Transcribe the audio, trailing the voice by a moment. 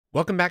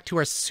Welcome back to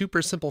our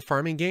super simple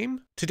farming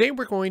game. Today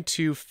we're going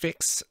to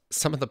fix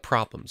some of the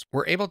problems.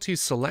 We're able to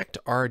select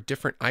our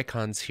different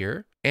icons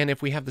here, and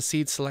if we have the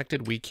seeds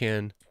selected, we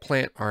can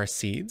plant our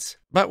seeds.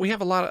 But we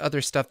have a lot of other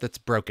stuff that's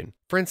broken.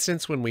 For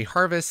instance, when we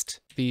harvest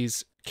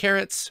these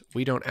carrots,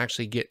 we don't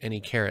actually get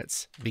any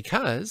carrots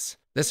because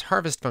this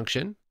harvest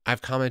function,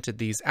 I've commented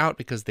these out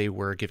because they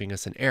were giving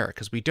us an error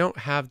because we don't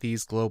have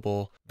these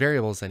global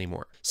variables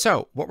anymore.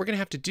 So what we're going to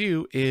have to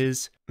do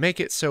is make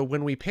it so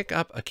when we pick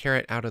up a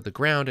carrot out of the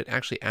ground, it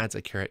actually adds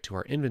a carrot to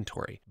our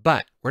inventory.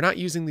 But we're not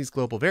using these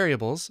global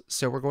variables,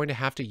 so we're going to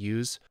have to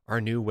use our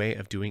new way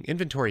of doing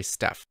inventory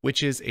stuff,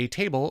 which is a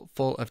table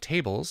full of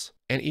tables,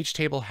 and each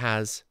table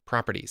has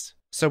properties.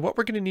 So what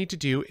we're going to need to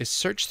do is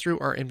search through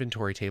our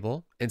inventory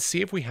table and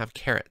see if we have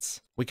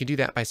carrots. We can do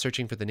that by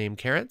searching for the name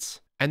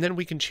carrots, and then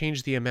we can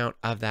change the amount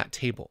of that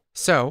table.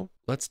 So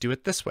let's do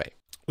it this way.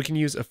 We can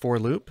use a for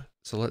loop.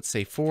 So let's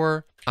say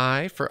for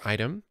I for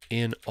item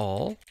in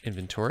all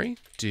inventory,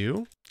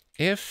 do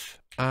if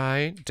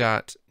I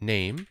dot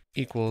name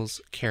equals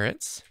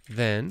carrots,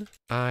 then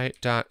I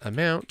dot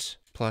amount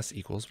plus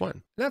equals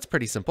 1. That's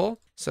pretty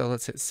simple. So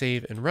let's hit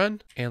save and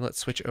run, and let's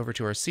switch over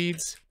to our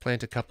seeds,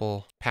 plant a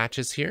couple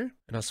patches here,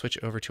 and I'll switch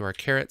over to our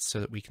carrots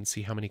so that we can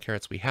see how many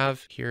carrots we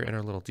have here in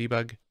our little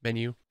debug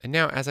menu. And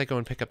now as I go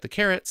and pick up the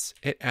carrots,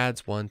 it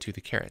adds 1 to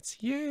the carrots.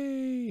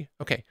 Yay!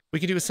 Okay, we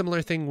can do a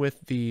similar thing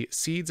with the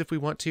seeds if we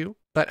want to,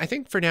 but I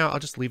think for now I'll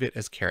just leave it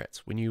as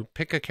carrots. When you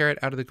pick a carrot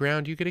out of the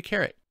ground, you get a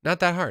carrot. Not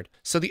that hard.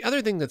 So the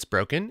other thing that's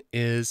broken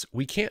is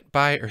we can't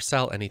buy or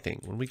sell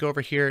anything. When we go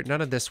over here,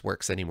 none of this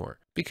works anymore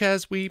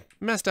because we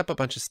messed up a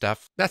bunch of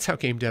stuff. That's how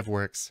game dev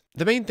works.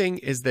 The main thing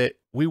is that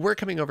we were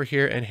coming over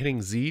here and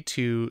hitting Z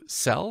to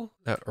sell,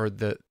 or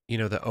the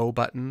O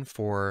button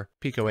for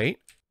Pico-8,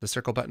 the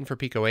circle button for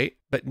Pico-8.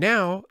 But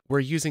now we're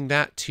using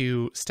that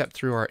to step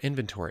through our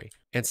inventory.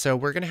 And so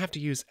we're going to have to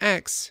use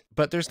X,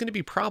 but there's going to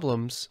be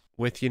problems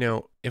with,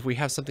 if we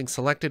have something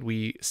selected,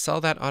 we sell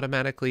that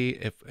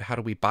automatically. How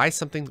do we buy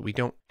something that we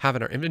don't have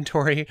in our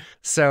inventory?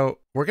 So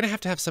we're going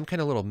to have some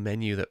kind of little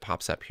menu that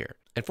pops up here.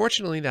 And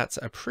fortunately, that's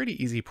a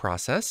pretty easy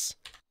process.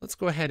 Let's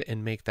go ahead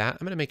and make that.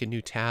 I'm going to make a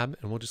new tab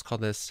and we'll just call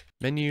this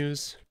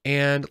menus.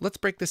 And let's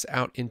break this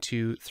out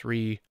into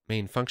 3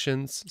 main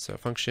functions. So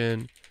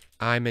function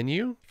I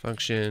menu,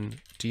 function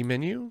D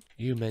menu,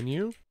 U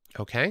menu.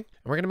 Okay, and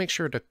we're going to make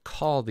sure to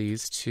call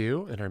these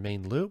 2 in our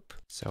main loop.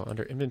 So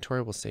under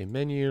inventory, we'll say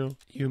menu,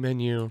 U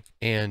menu,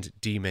 and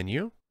D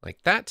menu, like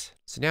that.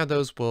 So now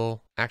those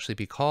will actually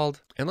be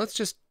called. And let's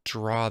just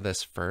draw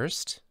this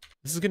first.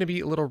 This is going to be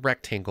a little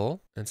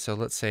rectangle. And so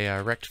let's say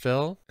rect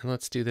fill, and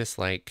let's do this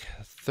like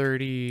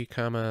 30,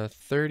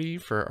 30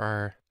 for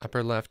our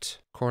upper left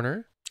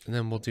corner. And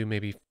then we'll do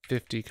maybe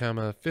 50,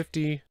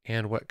 50.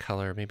 And what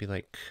color?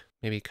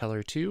 Maybe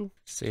color 2,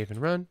 save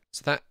and run.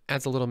 So that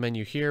adds a little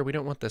menu here. We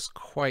don't want this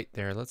quite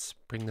there. Let's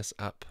bring this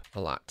up a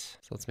lot.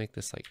 So let's make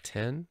this like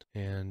 10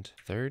 and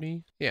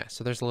 30. Yeah,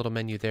 so there's a little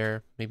menu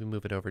there. Maybe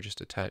move it over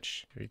just a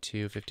touch.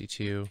 32,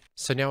 52.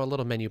 So now a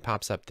little menu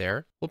pops up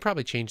there. We'll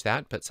probably change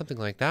that, but something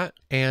like that.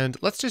 And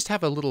let's just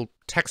have a little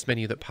text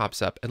menu that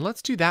pops up. And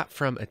let's do that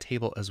from a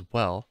table as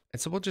well. And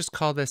so we'll just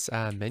call this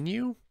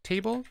menu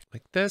table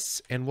like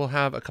this, and we'll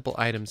have a couple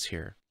items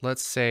here.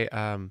 Let's say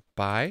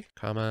buy,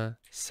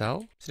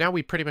 sell. So now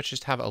we pretty much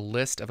just have a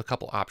list of a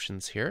couple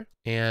options here.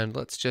 And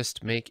let's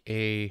just make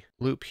a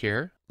loop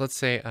here. Let's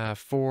say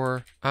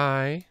for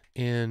I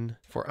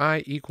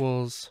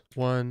equals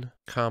 1,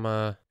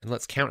 and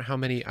let's count how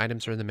many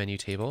items are in the menu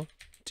table.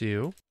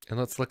 Do, and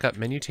let's look up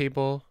menu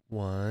table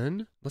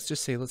 1. Let's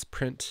just say let's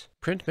print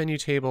menu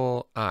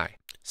table I.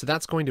 So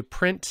that's going to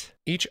print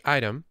each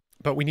item,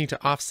 but we need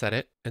to offset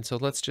it. And so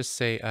let's just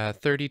say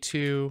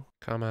 32,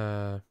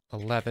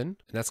 11, and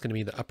that's going to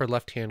be the upper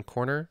left-hand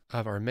corner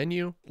of our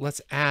menu.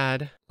 Let's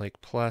add like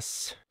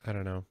plus,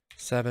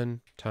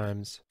 7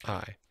 times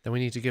I. Then we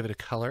need to give it a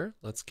color.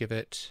 Let's give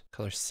it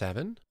color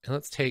 7. And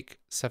let's take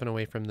 7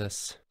 away from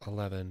this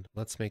 11.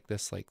 Let's make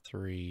this like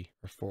 3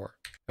 or 4.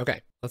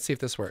 Okay, let's see if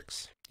this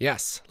works.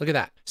 Yes, look at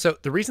that. So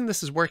the reason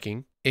this is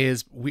working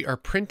is we are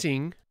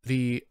printing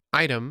the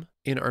item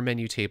in our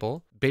menu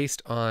table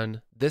based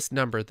on this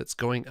number that's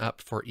going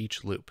up for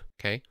each loop,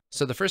 okay?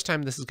 So the first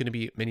time this is going to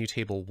be menu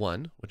table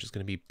 1, which is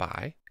going to be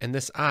buy, and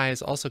this I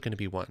is also going to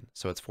be 1.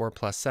 So it's 4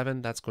 plus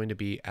 7, that's going to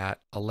be at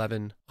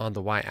 11 on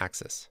the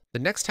y-axis. The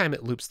next time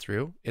it loops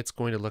through, it's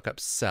going to look up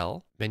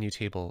sell, menu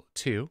table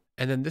 2,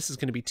 and then this is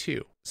going to be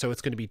 2. So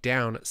it's going to be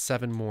down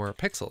 7 more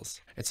pixels.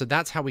 And so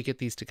that's how we get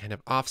these to kind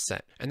of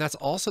offset. And that's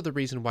also the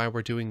reason why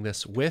we're doing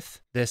this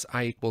with this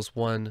I equals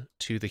 1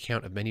 to the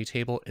count of menu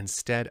table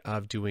instead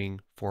of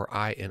doing for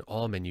I in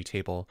all menu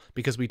table,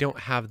 because we don't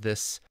have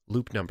this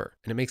loop number,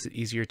 and it makes it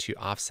easier to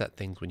offset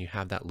things when you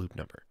have that loop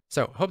number.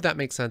 So hope that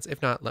makes sense.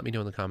 If not, let me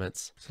know in the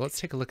comments. So let's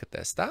take a look at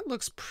this. That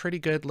looks pretty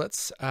good.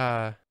 Let's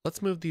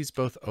move these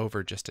both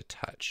over just a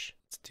touch.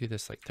 Let's do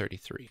this like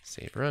 33,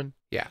 save, run.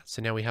 Yeah,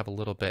 so now we have a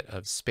little bit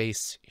of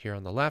space here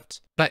on the left,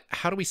 but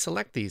how do we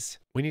select these?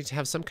 We need to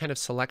have some kind of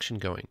selection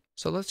going.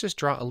 So let's just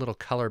draw a little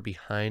color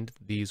behind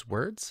these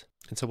words.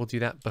 And so we'll do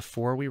that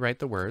before we write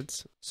the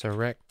words. So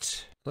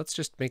rect, let's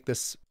just make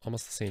this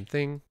almost the same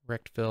thing.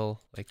 Rect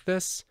fill like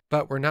this,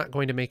 but we're not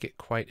going to make it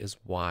quite as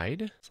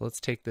wide. So let's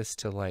take this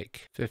to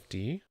like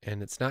 50,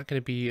 and it's not going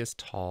to be as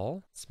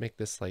tall. Let's make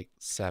this like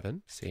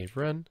 7, save,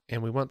 run.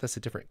 And we want this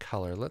a different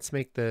color. Let's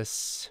make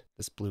this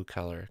blue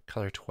color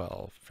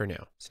 12 for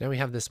now. So now we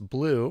have this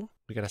blue.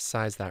 We got to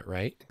size that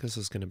right. This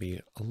is going to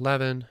be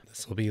 11.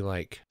 This will be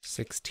like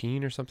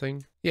 16 or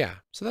something. Yeah,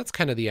 so that's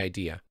kind of the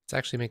idea. Let's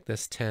actually make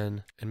this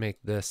 10 and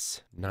make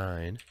this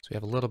 9. So we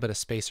have a little bit of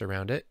space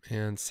around it.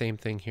 And same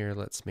thing here.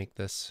 Let's make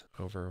this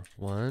over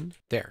 1.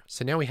 There.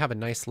 So now we have a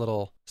nice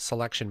little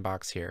selection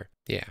box here.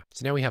 Yeah.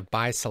 So now we have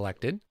by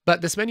selected,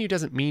 but this menu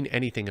doesn't mean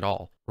anything at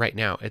all right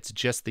now. It's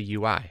just the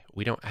UI.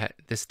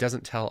 This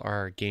doesn't tell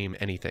our game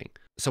anything.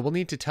 So we'll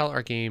need to tell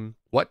our game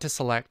what to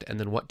select and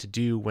then what to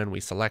do when we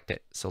select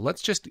it. So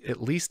let's just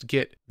at least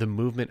get the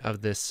movement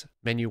of this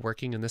menu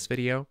working in this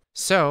video.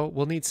 So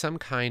we'll need some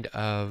kind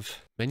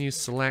of menu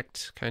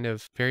select kind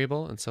of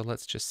variable. And so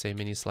let's just say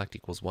menu select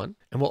equals 1.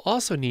 And we'll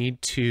also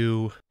need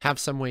to have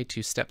some way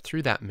to step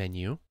through that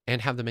menu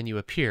and have the menu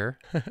appear.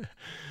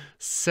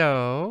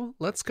 So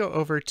let's go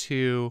over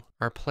to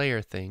our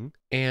player thing.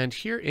 And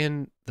here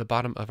in the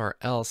bottom of our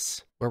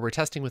else, where we're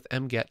testing with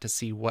mget to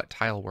see what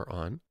tile we're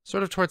on,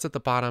 sort of towards at the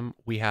bottom,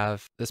 we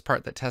have this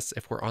part that tests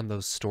if we're on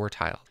those store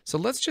tiles. So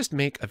let's just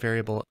make a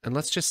variable and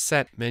let's just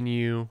set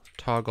menu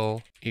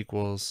toggle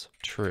equals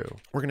true.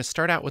 We're going to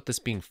start out with this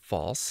being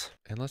false,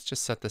 and let's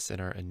just set this in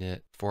our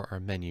init for our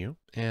menu.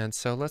 And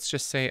so let's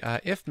just say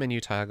if menu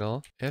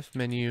toggle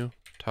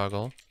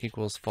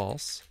equals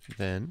false,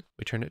 then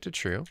we turn it to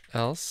true,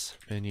 else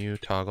menu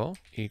toggle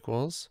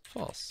equals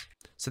false.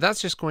 So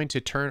that's just going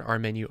to turn our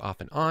menu off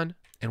and on,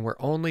 and we're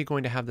only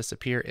going to have this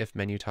appear if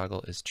menu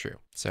toggle is true.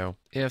 So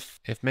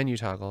if menu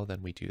toggle,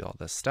 then we do all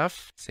this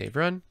stuff, save,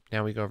 run.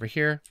 Now we go over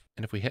here,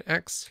 and if we hit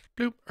X,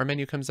 bloop, our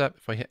menu comes up.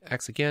 If I hit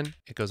X again,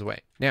 it goes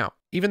away. Now,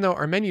 even though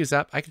our menu's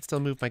up, I can still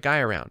move my guy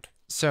around.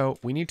 So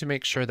we need to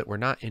make sure that we're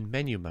not in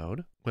menu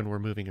mode when we're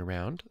moving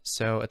around.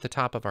 So at the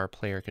top of our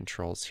player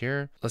controls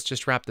here, let's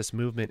just wrap this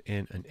movement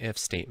in an if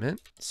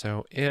statement.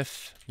 So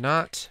if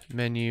not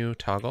menu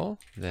toggle,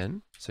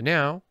 then, so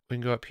now we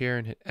can go up here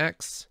and hit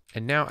X,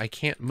 and now I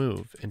can't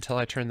move until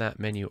I turn that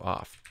menu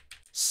off.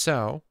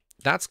 So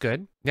that's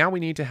good. Now we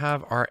need to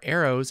have our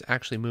arrows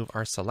actually move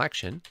our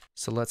selection.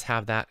 So let's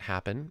have that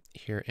happen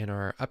here in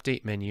our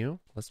update menu.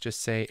 Let's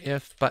just say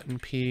if button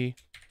P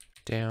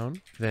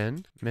down,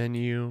 then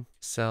menu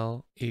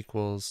cell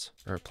equals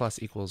or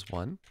plus equals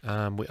 1.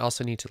 We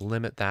also need to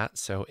limit that.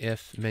 So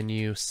if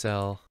menu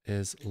cell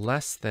is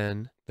less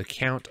than the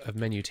count of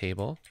menu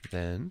table,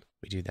 then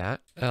we do that.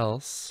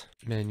 Else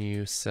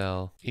menu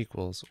cell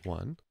equals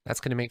 1. That's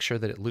going to make sure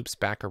that it loops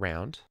back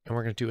around. And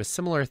we're going to do a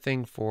similar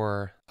thing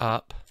for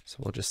up. So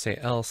we'll just say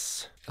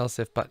else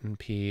if button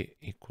P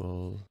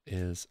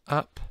is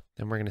up.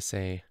 Then we're going to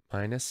say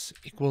minus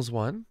equals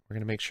 1. We're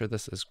going to make sure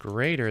this is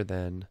greater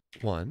than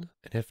 1.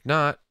 And if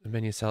not, the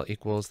menu cell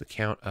equals the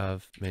count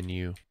of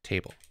menu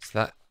table.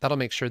 So that'll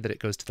make sure that it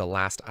goes to the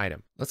last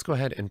item. Let's go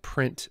ahead and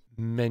print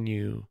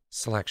menu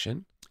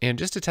selection. And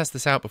just to test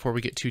this out before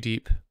we get too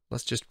deep,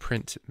 let's just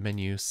print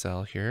menu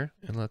cell here.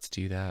 And let's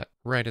do that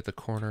right at the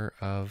corner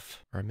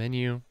of our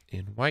menu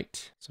in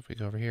white. So if we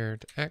go over here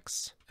to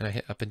X and I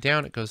hit up and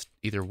down, it goes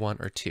either 1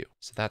 or 2.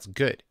 So that's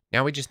good.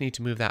 Now we just need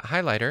to move that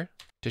highlighter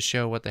to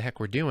show what the heck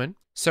we're doing.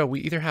 So we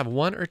either have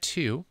 1 or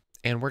 2,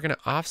 and we're going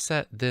to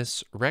offset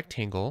this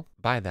rectangle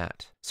by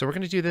that. So we're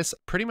going to do this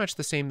pretty much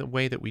the same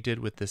way that we did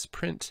with this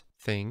print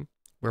thing,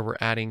 where we're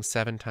adding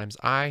 7 times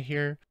I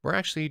here. We're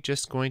actually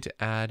just going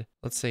to add,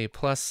 let's say,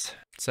 plus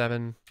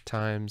 7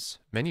 times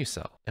menu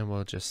cell, and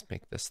we'll just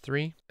make this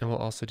 3. And we'll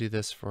also do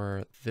this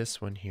for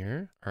this one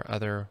here, our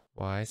other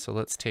Y. So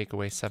let's take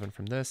away 7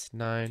 from this,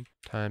 9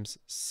 times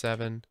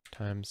 7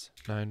 times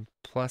 9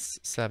 plus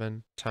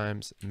 7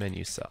 times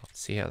menu cell.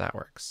 See how that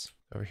works.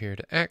 Over here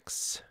to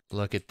X,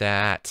 look at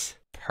that.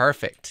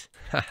 Perfect.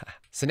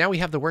 So now we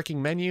have the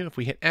working menu. If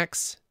we hit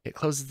X, it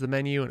closes the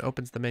menu and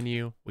opens the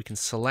menu. We can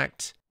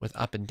select with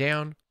up and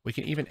down. We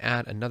can even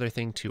add another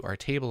thing to our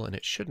table and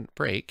it shouldn't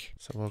break.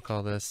 So we'll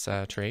call this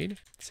trade,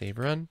 save,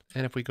 run.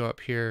 And if we go up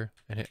here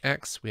and hit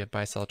X, we have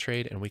buy, sell,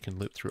 trade, and we can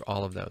loop through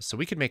all of those. So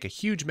we could make a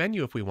huge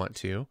menu if we want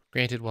to.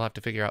 Granted, we'll have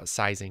to figure out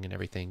sizing and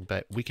everything,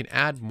 but we can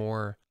add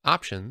more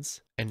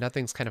options and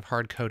nothing's kind of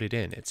hard coded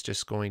in. It's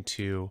just going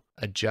to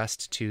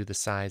adjust to the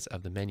size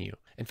of the menu.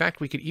 In fact,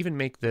 we could even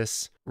make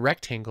this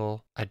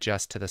rectangle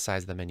adjust to the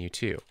size of the menu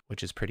too,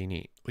 which is pretty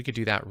neat. We could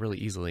do that really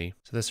easily.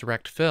 So this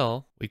rect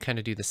fill, we kind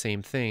of do the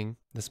same thing.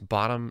 This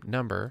bottom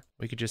number,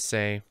 we could just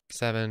say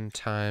 7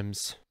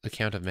 times the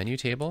count of menu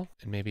table,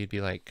 and maybe it'd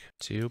be like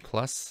 2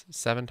 plus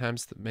 7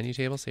 times the menu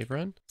table, save,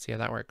 run. See how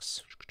that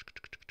works.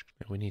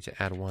 We need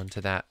to add 1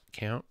 to that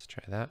count. Let's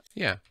try that.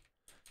 Yeah.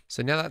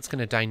 So now that's going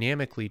to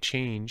dynamically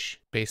change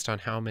based on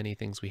how many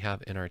things we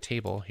have in our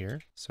table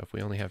here. So if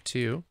we only have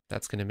 2,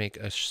 that's going to make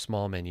a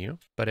small menu.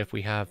 But if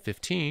we have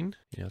 15,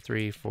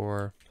 3,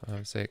 4,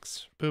 5,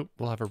 6, boop,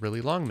 we'll have a really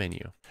long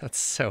menu. That's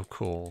so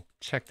cool.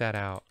 Check that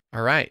out.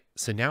 All right,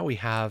 so now we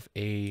have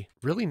a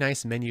really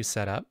nice menu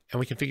set up, and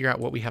we can figure out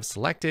what we have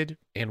selected,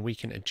 and we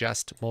can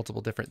adjust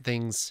multiple different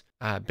things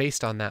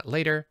based on that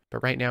later.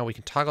 But right now we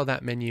can toggle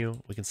that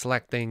menu, we can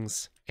select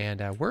things,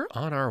 and we're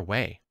on our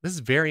way. This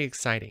is very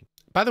exciting.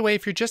 By the way,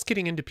 if you're just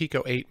getting into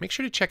Pico-8, make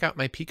sure to check out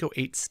my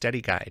Pico-8 study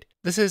guide.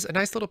 This is a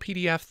nice little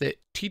PDF that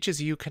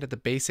teaches you kind of the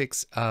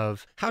basics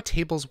of how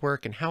tables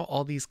work and how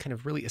all these kind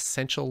of really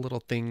essential little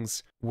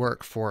things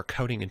work for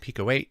coding in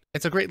Pico-8.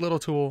 It's a great little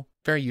tool,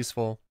 very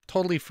useful,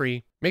 totally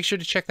free. Make sure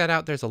to check that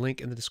out. There's a link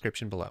in the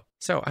description below.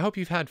 So I hope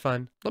you've had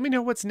fun. Let me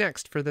know what's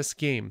next for this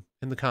game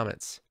in the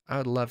comments. I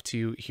would love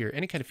to hear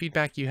any kind of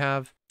feedback you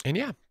have. And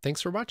yeah, thanks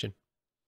for watching.